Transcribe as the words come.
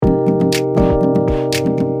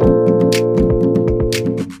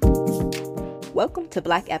Welcome to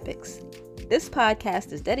Black Epics. This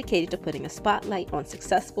podcast is dedicated to putting a spotlight on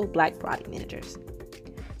successful Black product managers.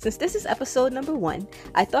 Since this is episode number 1,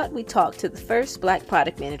 I thought we'd talk to the first Black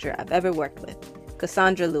product manager I've ever worked with,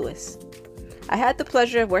 Cassandra Lewis. I had the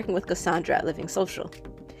pleasure of working with Cassandra at Living Social.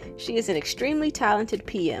 She is an extremely talented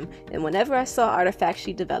PM, and whenever I saw artifacts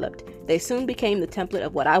she developed, they soon became the template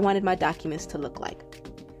of what I wanted my documents to look like.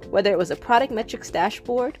 Whether it was a product metrics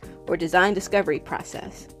dashboard or design discovery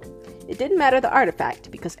process. It didn't matter the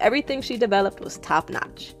artifact because everything she developed was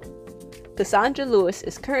top-notch. Cassandra Lewis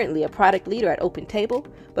is currently a product leader at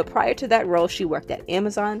OpenTable, but prior to that role she worked at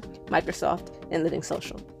Amazon, Microsoft, and Living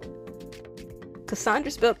Social.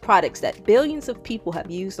 Cassandra's built products that billions of people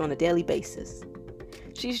have used on a daily basis.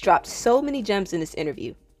 She's dropped so many gems in this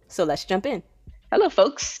interview, so let's jump in. Hello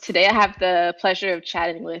folks, today I have the pleasure of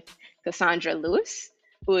chatting with Cassandra Lewis,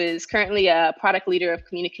 who is currently a product leader of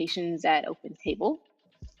communications at OpenTable.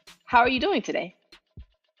 How are you doing today?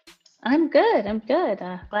 I'm good.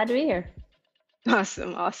 Glad to be here.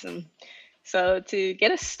 Awesome. So to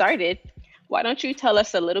get us started, why don't you tell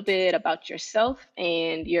us a little bit about yourself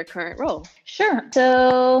and your current role? Sure.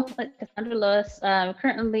 So, Cassandra Lewis, I'm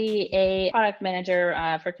currently a product manager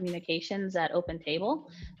for communications at OpenTable.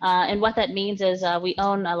 And what that means is we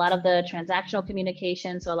own a lot of the transactional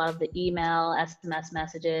communication, so a lot of the email, SMS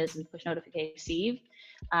messages, and push notifications received.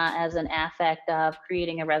 As an affect of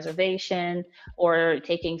creating a reservation or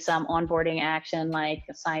taking some onboarding action like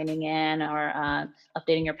signing in or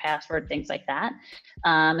updating your password, things like that.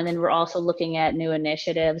 And then we're also looking at new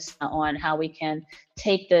initiatives on how we can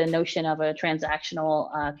take the notion of a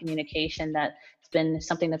transactional communication that's been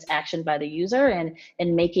something that's actioned by the user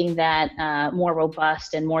and making that more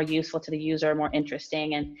robust and more useful to the user, more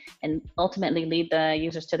interesting, and ultimately lead the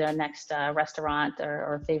users to their next restaurant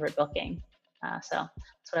or favorite booking. So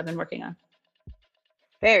that's what I've been working on.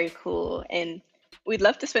 Very cool. And we'd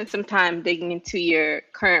love to spend some time digging into your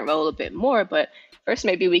current role a bit more, but first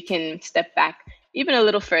maybe we can step back even a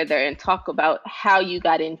little further and talk about how you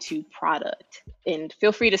got into product. And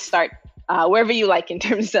feel free to start wherever you like in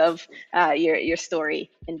terms of your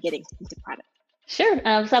story and getting into product. Sure.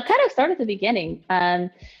 So I'll kind of start at the beginning.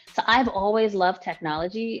 So I've always loved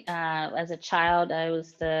technology. As a child, I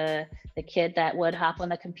was the kid that would hop on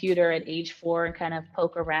the computer at age 4 and kind of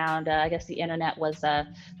poke around. I guess the internet was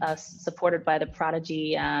supported by the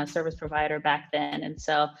Prodigy service provider back then. And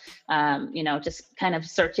so, just kind of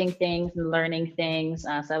searching things and learning things.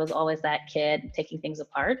 So I was always that kid taking things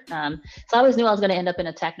apart. So I always knew I was going to end up in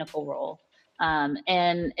a technical role.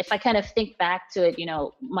 And if I kind of think back to it,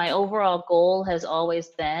 my overall goal has always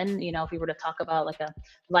been, if we were to talk about like a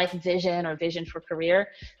life vision or vision for career,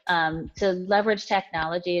 to leverage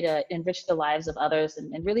technology to enrich the lives of others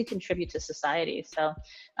and really contribute to society. So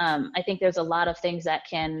I think there's a lot of things that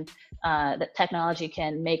that technology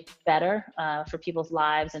can make better for people's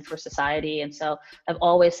lives and for society. And so I've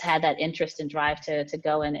always had that interest and drive to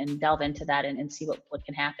go in and delve into that and see what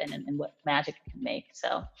can happen and what magic it can make.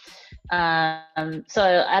 So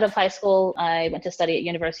out of high school, I went to study at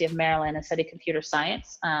University of Maryland and studied computer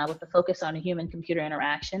science with a focus on human-computer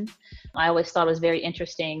interaction. I always thought it was very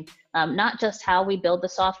interesting, not just how we build the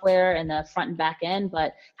software and the front and back end,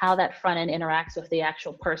 but how that front end interacts with the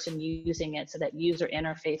actual person using it. So that user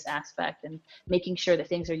interface aspect and making sure that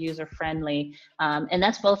things are user-friendly. And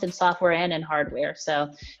that's both in software and in hardware.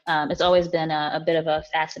 So it's always been a bit of a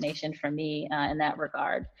fascination for me in that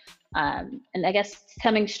regard. And I guess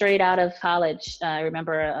coming straight out of college, I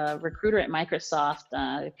remember a recruiter at Microsoft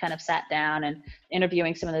kind of sat down and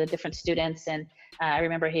interviewing some of the different students. And I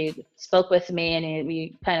remember he spoke with me and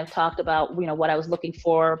we kind of talked about, what I was looking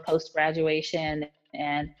for post-graduation.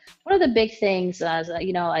 And one of the big things is,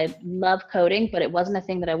 I love coding, but it wasn't a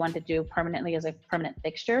thing that I wanted to do permanently as a permanent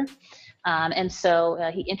fixture. And so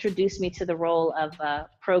he introduced me to the role of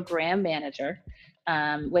program manager,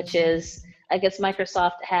 which is, I guess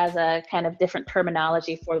Microsoft has a kind of different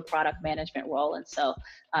terminology for the product management role. And so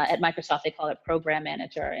at Microsoft, they call it program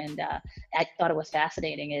manager. And I thought it was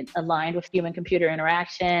fascinating. It aligned with human-computer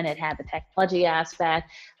interaction. It had the technology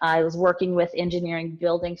aspect. I was working with engineering,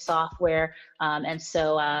 building software. And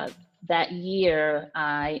so that year,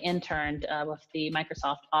 I interned with the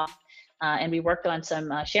Microsoft Office. And we worked on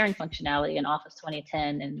some sharing functionality in Office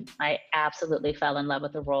 2010, and I absolutely fell in love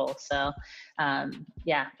with the role. So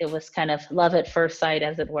it was kind of love at first sight,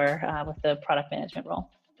 as it were, with the product management role.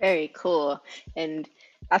 Very cool. And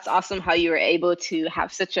that's awesome how you were able to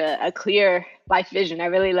have such a clear life vision. I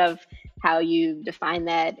really love how you define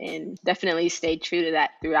that and definitely stayed true to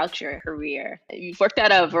that throughout your career. You've worked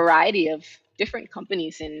at a variety of different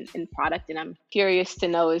companies in product. And I'm curious to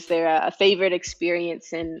know, is there a favorite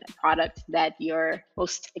experience in a product that you're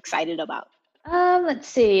most excited about? Let's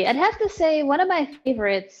see. I'd have to say one of my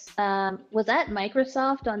favorites was at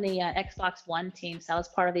Microsoft on the Xbox One team. So I was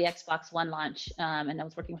part of the Xbox One launch, and I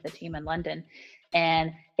was working with a team in London.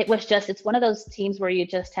 And it's one of those teams where you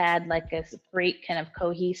just had like a great kind of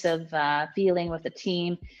cohesive feeling with the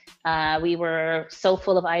team. We were so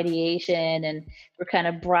full of ideation, and we're kind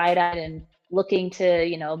of bright-eyed and looking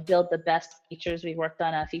to, build the best features. We worked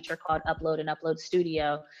on a feature called Upload and Upload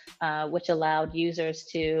Studio, which allowed users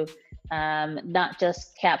to not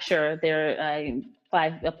just capture their I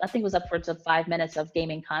think it was upwards of 5 minutes of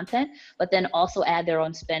gaming content, but then also add their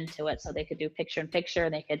own spin to it. So they could do picture in picture,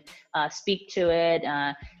 and they could speak to it,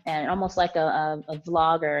 and almost like a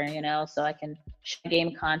vlogger, so I can share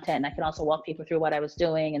game content, and I can also walk people through what I was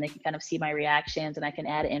doing, and they can kind of see my reactions, and I can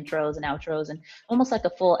add intros and outros, and almost like a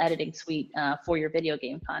full editing suite for your video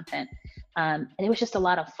game content. And it was just a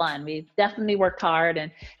lot of fun. We definitely worked hard, and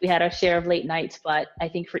we had our share of late nights, but I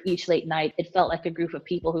think for each late night, it felt like a group of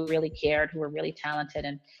people who really cared, who were really talented,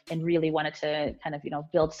 and really wanted to kind of,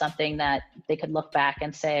 build something that they could look back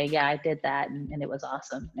and say, yeah, I did that, and it was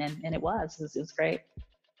awesome. And it was great.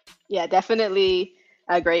 Yeah, definitely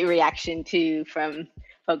a great reaction too from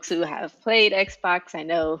folks who have played Xbox. I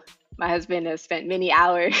know my husband has spent many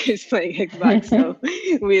hours playing Xbox, so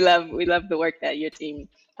we love the work that your team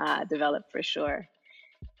developed for sure.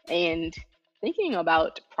 And thinking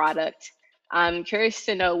about product, I'm curious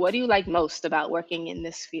to know, what do you like most about working in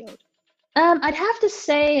this field? I'd have to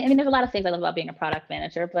say, there's a lot of things I love about being a product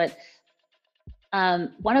manager, but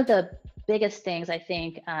one of the biggest things I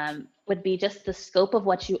think would be just the scope of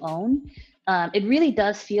what you own. It really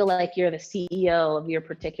does feel like you're the CEO of your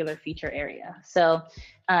particular feature area. So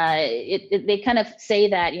they kind of say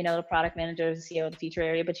that, the product manager is the CEO of the feature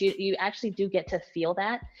area, but you actually do get to feel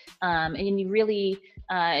that. And you really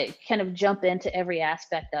kind of jump into every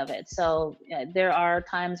aspect of it. So there are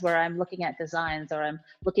times where I'm looking at designs, or I'm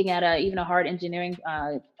looking at even a hard engineering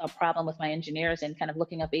a problem with my engineers, and kind of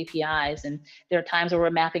looking up APIs. And there are times where we're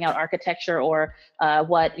mapping out architecture, or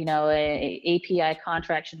what, a API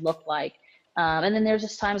contract should look like. And then there's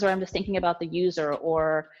just times where I'm just thinking about the user,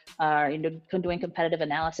 or doing competitive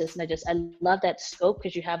analysis. And I love that scope,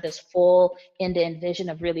 because you have this full end-to-end vision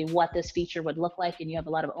of really what this feature would look like, and you have a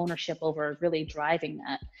lot of ownership over really driving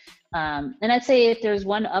that. And I'd say if there's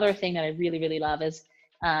one other thing that I really, really love is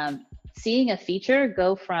seeing a feature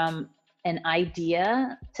go from an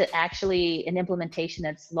idea to actually an implementation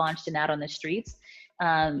that's launched and out on the streets.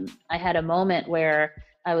 I had a moment where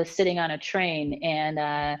I was sitting on a train, and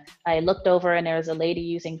I looked over, and there was a lady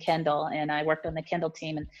using Kindle, and I worked on the Kindle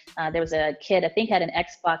team, and there was a kid, I think had an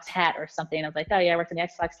Xbox hat or something. I was like, oh yeah, I worked on the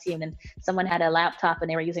Xbox team. And someone had a laptop, and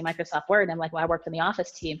they were using Microsoft Word. And I'm like, well, I worked on the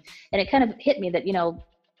Office team. And it kind of hit me that,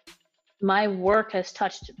 my work has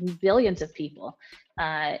touched billions of people.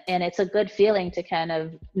 And it's a good feeling to kind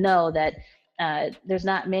of know that there's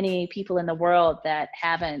not many people in the world that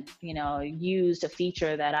haven't, used a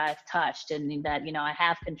feature that I've touched, and that, I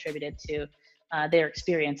have contributed to their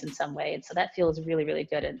experience in some way. And so that feels really, really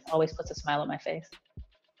good, and always puts a smile on my face.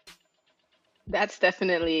 That's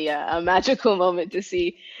definitely a magical moment to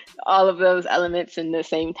see all of those elements in the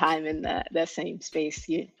same time in the same space.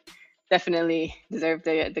 You definitely deserve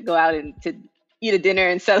to go out and to eat a dinner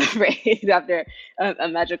and celebrate after a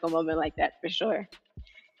magical moment like that, for sure.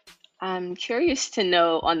 I'm curious to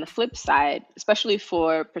know, on the flip side, especially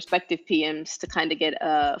for prospective PMs, to kind of get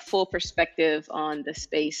a full perspective on the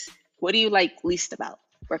space, what do you like least about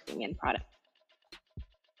working in product?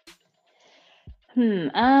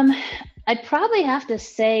 I'd probably have to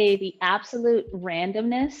say the absolute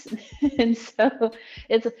randomness. And so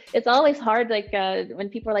it's always hard, like when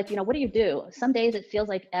people are like, what do you do? Some days it feels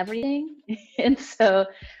like everything. And so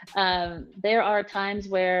there are times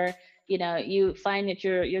where you find that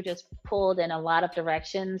you're just pulled in a lot of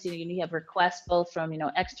directions. You have requests both from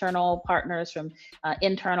external partners, from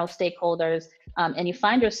internal stakeholders, and you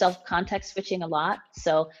find yourself context switching a lot.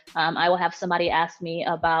 So I will have somebody ask me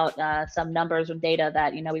about some numbers or data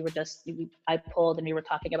that I pulled and we were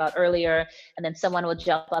talking about earlier, and then someone will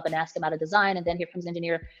jump up and ask about a design, and then here comes an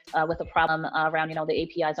engineer with a problem around the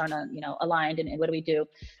APIs aren't aligned, and what do we do?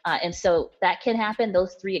 And so that can happen.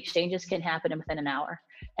 Those three exchanges can happen within an hour.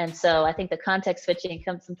 And so I think the context switching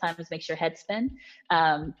sometimes makes your head spin.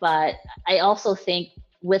 But I also think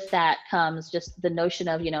with that comes just the notion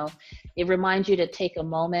of, it reminds you to take a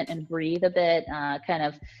moment and breathe a bit, kind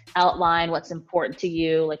of outline what's important to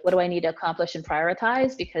you. Like, what do I need to accomplish and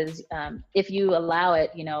prioritize? Because if you allow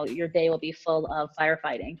it, your day will be full of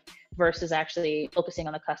firefighting versus actually focusing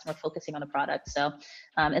on the customer, focusing on the product. So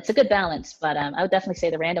it's a good balance, but I would definitely say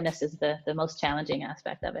the randomness is the most challenging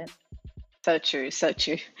aspect of it. So true, so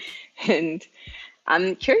true. And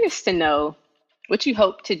I'm curious to know what you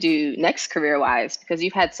hope to do next career-wise, because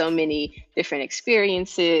you've had so many different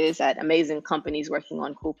experiences at amazing companies working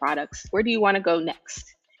on cool products. Where do you want to go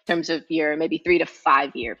next in terms of your maybe 3 to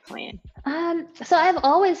 5 year plan? So I've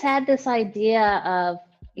always had this idea of,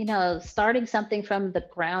 starting something from the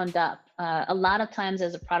ground up. A lot of times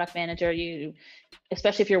as a product manager,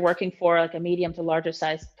 especially if you're working for like a medium to larger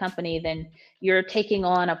size company, then you're taking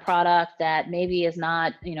on a product that maybe is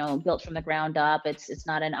not, built from the ground up. It's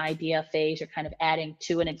not an idea phase. You're kind of adding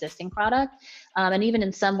to an existing product. And even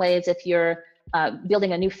in some ways, if you're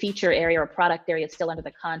building a new feature area or product area, it's still under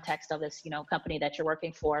the context of this, company that you're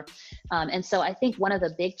working for. And so I think one of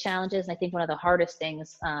the big challenges, and I think one of the hardest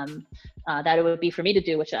things that it would be for me to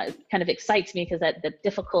do, which kind of excites me because that the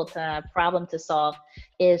difficult problem to solve,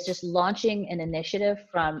 is just launching an initiative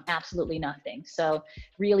from absolutely nothing. So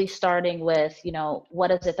really starting with,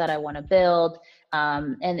 what is it that I want to build?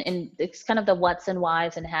 And it's kind of the what's and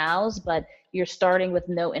whys and hows, but you're starting with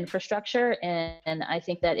no infrastructure. And I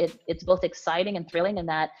think that it's both exciting and thrilling in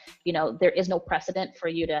that, there is no precedent for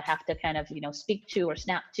you to have to kind of, speak to or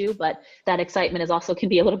snap to, but that excitement is also can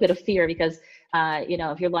be a little bit of fear because,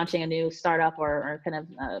 if you're launching a new startup or kind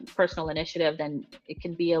of personal initiative, then it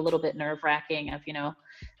can be a little bit nerve wracking if,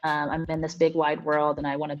 I'm in this big wide world and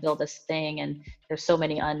I want to build this thing and there's so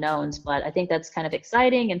many unknowns, but I think that's kind of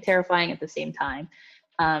exciting and terrifying at the same time.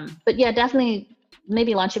 But yeah, definitely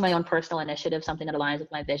maybe launching my own personal initiative, something that aligns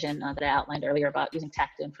with my vision that I outlined earlier about using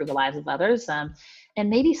tech to improve the lives of others. And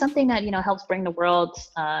maybe something that, helps bring the world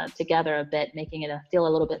together a bit, making it feel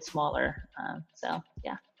a little bit smaller. So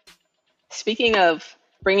yeah. Speaking of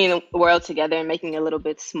bringing the world together and making it a little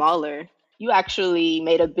bit smaller, you actually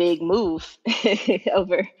made a big move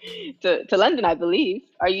over to London, I believe.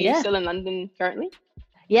 Are you still in London currently?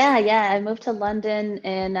 Yeah. I moved to London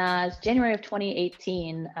in January of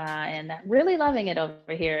 2018, and really loving it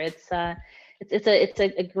over here. It's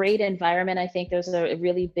a great environment. I think there's a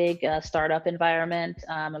really big startup environment.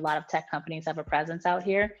 A lot of tech companies have a presence out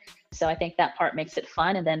here. So I think that part makes it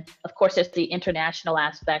fun. And then, of course, there's the international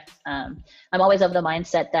aspect. I'm always of the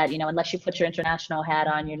mindset that, unless you put your international hat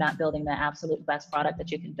on, you're not building the absolute best product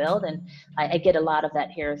that you can build. And I get a lot of that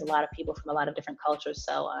here. There's a lot of people from a lot of different cultures.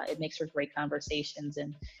 So it makes for great conversations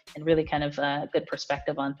and really kind of a good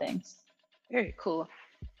perspective on things. Very cool.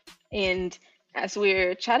 And as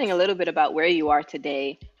we're chatting a little bit about where you are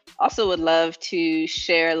today, also would love to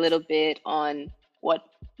share a little bit on what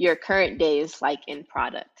your current day is like in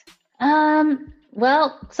product.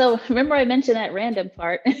 Well, so remember I mentioned that random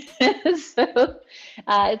part. So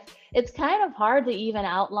it's kind of hard to even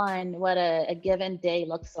outline what a given day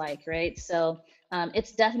looks like, right? So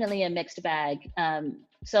it's definitely a mixed bag.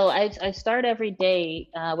 So I start every day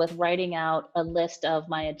with writing out a list of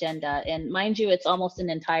my agenda. And mind you, it's almost an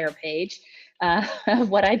entire page of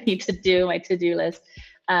what I need to do, my to-do list.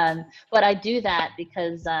 But I do that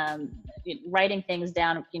because writing things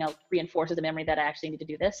down, reinforces the memory that I actually need to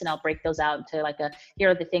do this. And I'll break those out into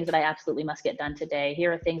here are the things that I absolutely must get done today.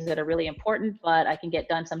 Here are things that are really important, but I can get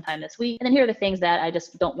done sometime this week. And then here are the things that I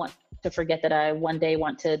just don't want to forget that I one day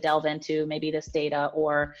want to delve into, maybe this data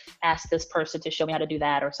or ask this person to show me how to do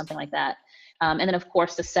that or something like that. And then, of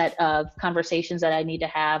course, the set of conversations that I need to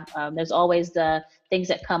have. There's always the things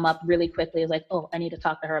that come up really quickly. It's like, oh, I need to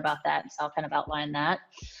talk to her about that. So I'll kind of outline that.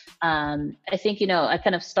 I think, I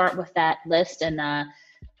kind of start with that list and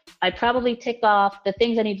I probably tick off the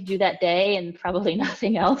things I need to do that day and probably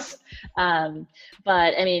nothing else.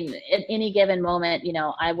 But I mean, at any given moment,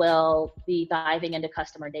 I will be diving into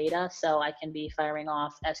customer data. So I can be firing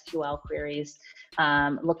off SQL queries,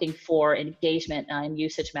 looking for engagement and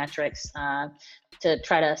usage metrics to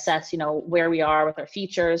try to assess, where we are with our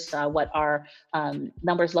features, what our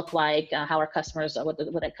numbers look like, how our customers, what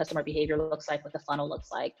that customer behavior looks like, what the funnel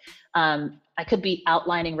looks like. I could be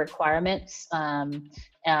outlining requirements,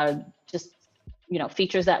 just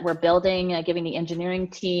features that we're building, giving the engineering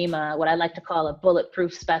team what I like to call a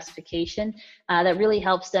bulletproof specification that really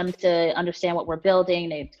helps them to understand what we're building.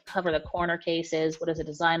 They cover the corner cases. What does the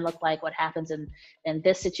design look like? What happens in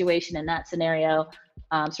this situation, in that scenario?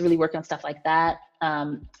 So really working on stuff like that.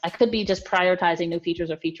 I could be just prioritizing new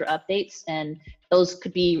features or feature updates, and those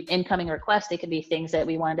could be incoming requests. They could be things that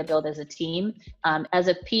we wanted to build as a team. As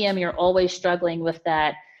a PM, you're always struggling with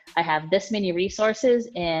that. I have this many resources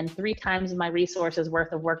and 3 times my resources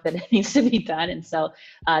worth of work that needs to be done. And so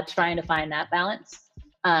trying to find that balance.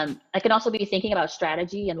 I can also be thinking about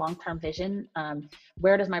strategy and long-term vision.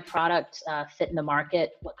 Where does my product fit in the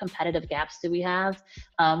market? What competitive gaps do we have?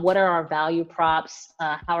 What are our value props?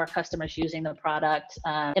 How are customers using the product?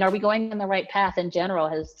 And are we going in the right path in general?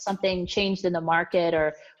 Has something changed in the market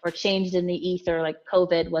or changed in the ether? Like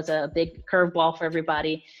COVID was a big curveball for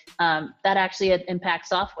everybody. That actually impacts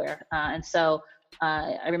software. And so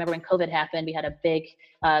I remember when COVID happened, we had a big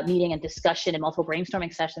meeting and discussion and multiple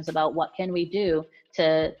brainstorming sessions about what can we do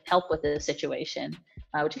to help with this situation,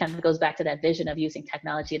 which kind of goes back to that vision of using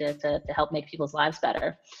technology to help make people's lives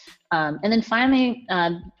better. And then finally,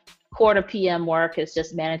 core to PM work is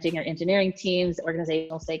just managing your engineering teams,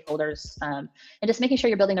 organizational stakeholders, and just making sure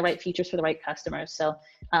you're building the right features for the right customers. So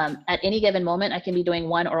at any given moment, I can be doing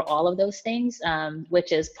one or all of those things,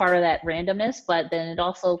 which is part of that randomness, but then it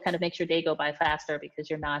also kind of makes your day go by faster because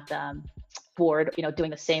you're not bored,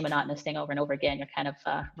 doing the same monotonous thing over and over again. You're kind of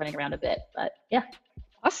running around a bit, but yeah.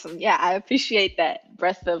 Awesome. Yeah, I appreciate that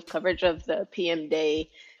breadth of coverage of the PM day,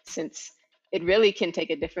 since it really can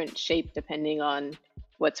take a different shape depending on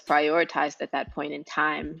what's prioritized at that point in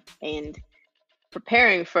time, and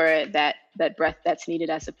preparing for that breadth that's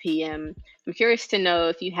needed as a PM. I'm curious to know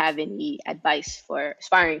if you have any advice for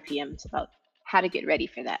aspiring PMs about how to get ready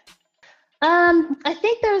for that. I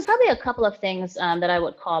think there's probably a couple of things that I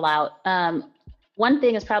would call out. One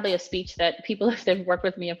thing is probably a speech that people, if they've worked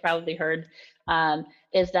with me, have probably heard,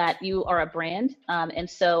 is that you are a brand. And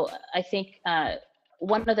so I think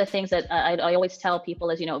one of the things that I always tell people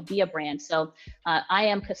is, be a brand. So I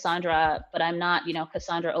am Cassandra, but I'm not,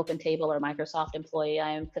 Cassandra OpenTable or Microsoft employee. I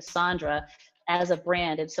am Cassandra as a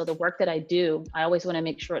brand. And so the work that I do, I always want to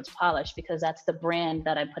make sure it's polished because that's the brand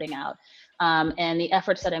that I'm putting out. And the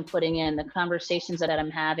efforts that I'm putting in, the conversations that I'm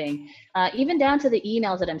having, even down to the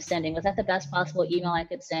emails that I'm sending. Was that the best possible email I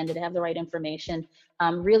could send? Did it have the right information?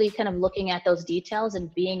 Really kind of looking at those details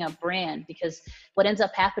and being a brand, because what ends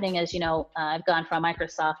up happening is, I've gone from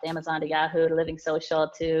Microsoft, Amazon to Yahoo to Living Social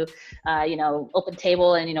to,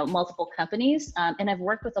 OpenTable and, multiple companies. And I've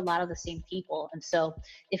worked with a lot of the same people. And so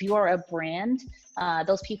if you are a brand,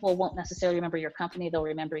 those people won't necessarily remember your company, they'll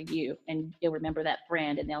remember you, and you'll remember that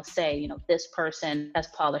brand, and they'll say, this person has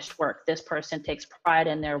polished work, this person takes pride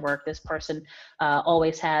in their work, this person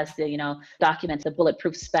always has the, documents, the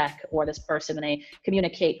bulletproof spec, or this person, when they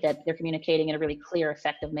communicate, that they're communicating in a really clear,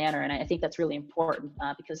 effective manner. And I think that's really important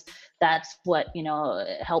because that's what,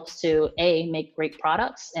 helps to make great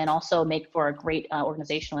products and also make for a great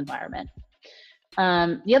organizational environment.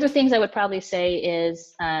 The other things I would probably say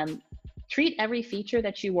is, treat every feature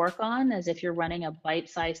that you work on as if you're running a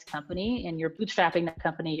bite-sized company and you're bootstrapping that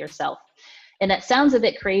company yourself. And that sounds a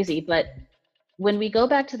bit crazy, but when we go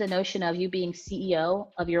back to the notion of you being CEO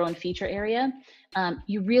of your own feature area,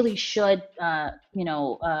 you really should,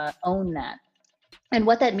 own that. And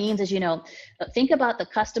what that means is, think about the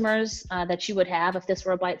customers that you would have if this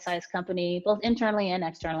were a bite-sized company, both internally and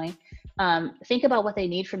externally. Think about what they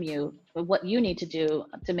need from you, what you need to do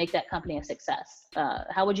to make that company a success.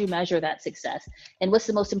 How would you measure that success? And what's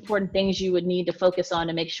the most important things you would need to focus on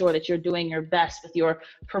to make sure that you're doing your best with your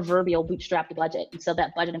proverbial bootstrapped budget? And so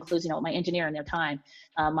that budget includes, my engineer and their time,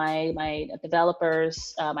 my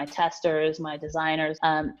developers, my testers, my designers.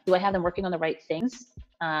 Do I have them working on the right things?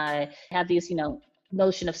 Have these,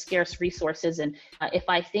 notion of scarce resources. And if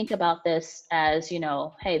I think about this as,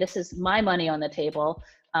 hey, this is my money on the table,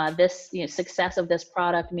 this success of this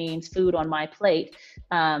product means food on my plate,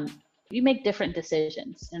 you make different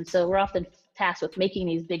decisions. And so we're often tasked with making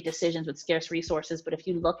these big decisions with scarce resources. But if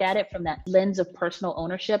you look at it from that lens of personal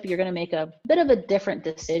ownership, you're going to make a bit of a different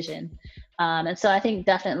decision. And so I think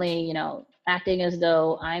definitely, acting as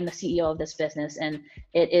though I'm the CEO of this business and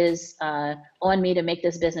it is on me to make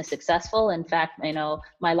this business successful. In fact,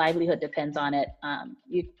 my livelihood depends on it.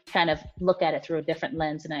 You kind of look at it through a different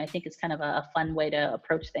lens, and I think it's kind of a fun way to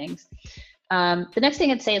approach things. The next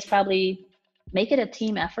thing I'd say is probably make it a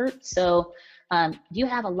team effort. So you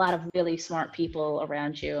have a lot of really smart people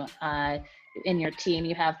around you. In your team,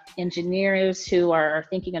 you have engineers who are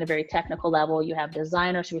thinking on a very technical level. You have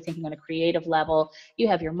designers who are thinking on a creative level. You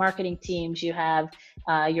have your marketing teams. You have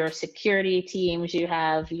your security teams. You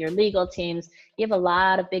have your legal teams. You have a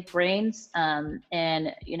lot of big brains. And,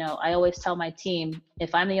 I always tell my team,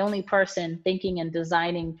 if I'm the only person thinking and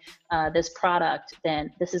designing this product,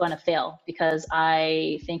 then this is going to fail because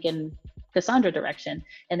I think in Cassandra direction,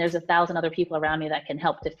 and there's 1,000 other people around me that can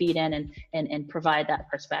help to feed in and provide that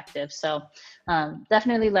perspective. So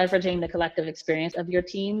definitely leveraging the collective experience of your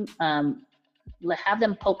team. Have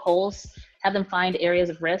them poke holes have them find areas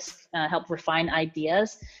of risk, help refine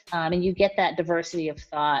ideas, and you get that diversity of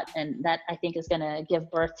thought. And that, I think, is going to give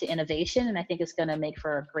birth to innovation, and I think it's going to make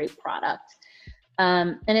for a great product.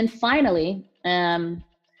 And then finally,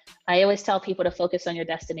 I always tell people to focus on your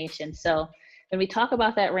destination. So when we talk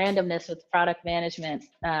about that randomness with product management,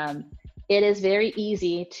 it is very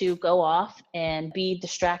easy to go off and be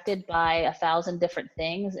distracted by 1,000 different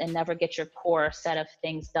things and never get your core set of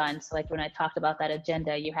things done. So like when I talked about that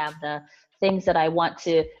agenda, you have the things that I want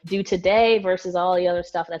to do today versus all the other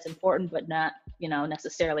stuff that's important, but not,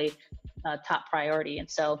 necessarily top priority. And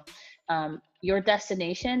so your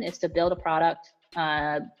destination is to build a product,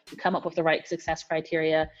 come up with the right success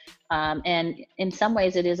criteria. And in some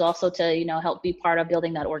ways it is also to, help be part of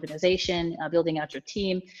building that organization, building out your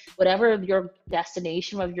team, whatever your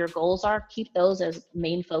destination of your goals are, keep those as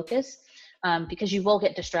main focus, because you will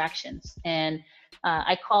get distractions. And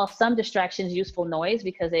I call some distractions useful noise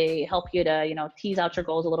because they help you to, tease out your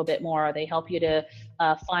goals a little bit more. Or they help you to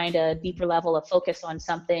find a deeper level of focus on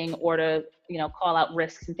something, or to, call out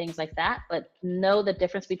risks and things like that. But know the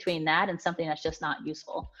difference between that and something that's just not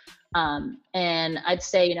useful. And I'd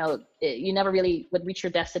say, you never really would reach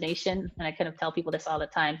your destination. And I kind of tell people this all the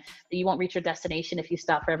time, that you won't reach your destination if you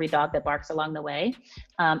stop for every dog that barks along the way.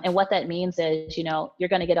 And what that means is, you're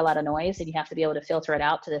going to get a lot of noise, and you have to be able to filter it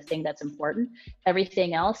out to the thing that's important.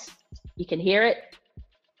 Everything else, you can hear it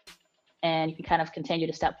and you can kind of continue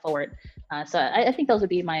to step forward. So I think those would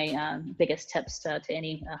be my biggest tips to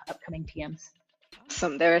any upcoming PMs.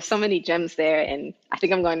 Awesome. There are so many gems there. And I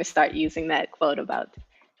think I'm going to start using that quote about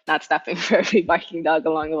not stopping for every barking dog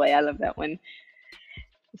along the way. I love that one.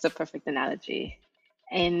 It's a perfect analogy.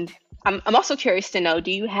 And I'm also curious to know,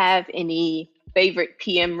 do you have any favorite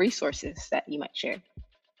PM resources that you might share?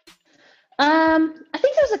 I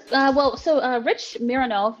think there's Rich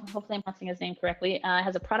Mironov, hopefully I'm pronouncing his name correctly,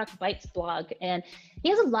 has a Product Bites blog, and he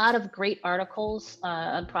has a lot of great articles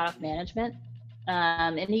on product management,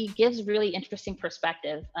 and he gives really interesting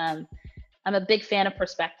perspective. I'm a big fan of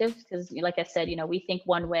perspective because, like I said, we think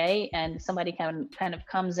one way, and somebody kind of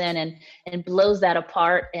comes in and blows that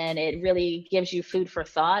apart, and it really gives you food for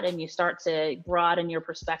thought, and you start to broaden your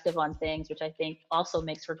perspective on things, which I think also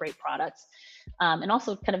makes for great products. And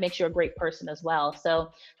also kind of makes you a great person as well.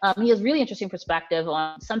 So he has really interesting perspective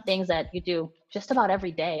on some things that you do just about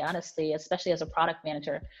every day, honestly, especially as a product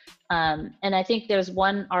manager. And I think there's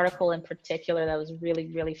one article in particular that was really,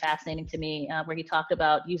 really fascinating to me, where he talked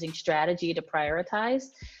about using strategy to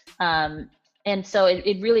prioritize. And so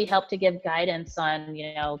it really helped to give guidance on,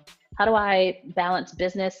 how do I balance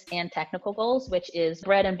business and technical goals, which is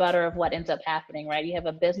bread and butter of what ends up happening, right? You have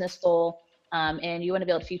a business goal, and you want to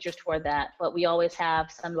build features toward that, but we always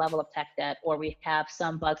have some level of tech debt, or we have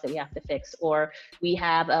some bugs that we have to fix, or we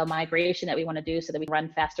have a migration that we want to do so that we can run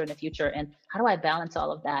faster in the future. And how do I balance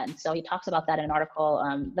all of that? And so he talks about that in an article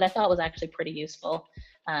that I thought was actually pretty useful.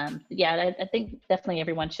 I think definitely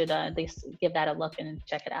everyone should at least give that a look and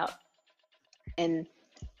check it out. And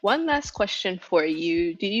one last question for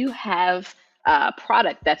you. Do you have a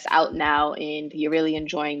product that's out now and you're really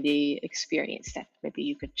enjoying the experience that maybe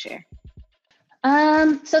you could share?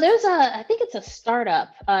 So there's I think it's a startup.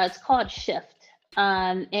 It's called Shift,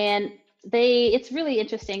 and it's really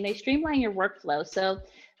interesting. They streamline your workflow. So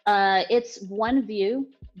it's one view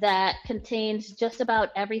that contains just about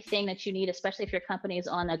everything that you need, especially if your company is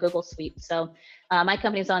on a Google Suite. So my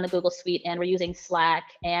company is on the Google Suite, and we're using Slack,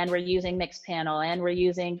 and we're using Mixpanel, and we're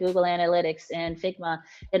using Google Analytics and Figma,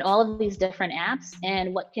 and all of these different apps.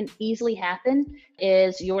 And what can easily happen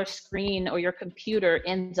is your screen or your computer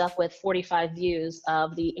ends up with 45 views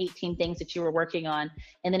of the 18 things that you were working on.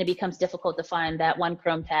 And then it becomes difficult to find that one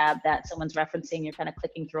Chrome tab that someone's referencing. You're kind of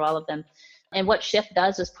clicking through all of them. And what Shift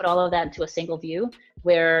does is put all of that into a single view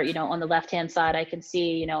where, on the left-hand side, I can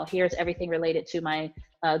see, here's everything related to my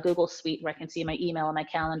Google Suite, where I can see my email and my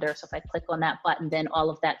calendar. So if I click on that button, then all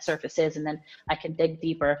of that surfaces, and then I can dig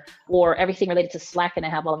deeper. Or everything related to Slack, and I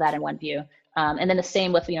have all of that in one view. And then the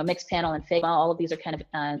same with, Mixpanel and Figma. All of these are kind of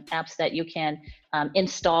apps that you can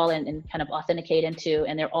install and kind of authenticate into,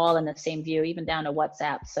 and they're all in the same view, even down to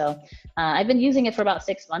WhatsApp. So I've been using it for about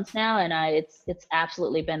 6 months now, and it's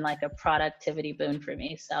absolutely been like a productivity boon for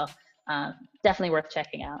me. So definitely worth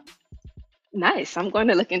checking out. Nice. I'm going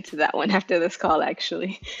to look into that one after this call,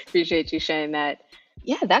 actually. Appreciate you sharing that.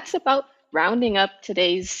 Yeah, that's about rounding up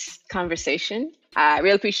today's conversation. I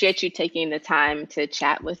really appreciate you taking the time to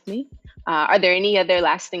chat with me. Are there any other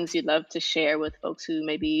last things you'd love to share with folks who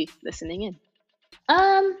may be listening in?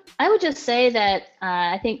 I would just say that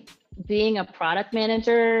I think being a product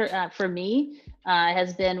manager for me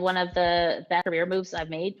has been one of the best career moves I've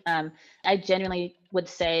made. I genuinely would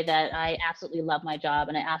say that I absolutely love my job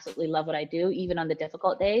and I absolutely love what I do, even on the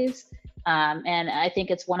difficult days. And I think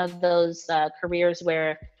it's one of those careers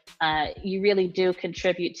where you really do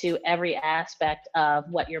contribute to every aspect of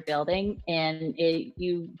what you're building. And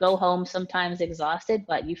you go home sometimes exhausted,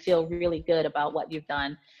 but you feel really good about what you've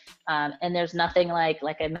done. And there's nothing like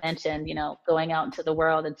I mentioned, going out into the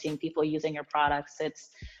world and seeing people using your products.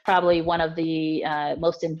 It's probably one of the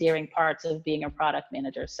most endearing parts of being a product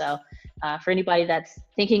manager. So for anybody that's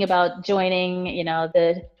thinking about joining,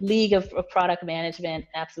 the league of product management,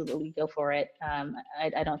 absolutely go for it.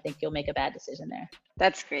 I don't think you'll make a bad decision there.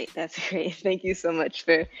 That's great. That's great. Thank you so much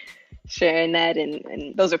for sharing that.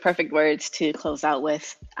 And those are perfect words to close out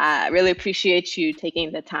with. I really appreciate you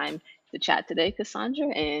taking the time to chat today, Cassandra,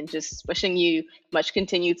 and just wishing you much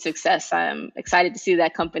continued success. I'm excited to see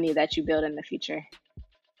that company that you build in the future.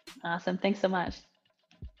 Awesome. Thanks so much.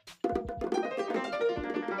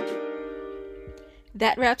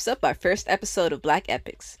 That wraps up our first episode of Black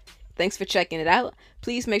Epics. Thanks for checking it out.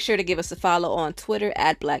 Please make sure to give us a follow on Twitter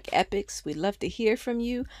at Black Epics. We'd love to hear from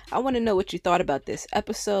you. I want to know what you thought about this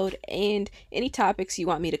episode and any topics you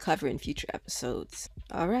want me to cover in future episodes.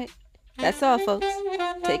 All right. That's all, folks.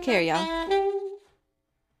 Take care, y'all.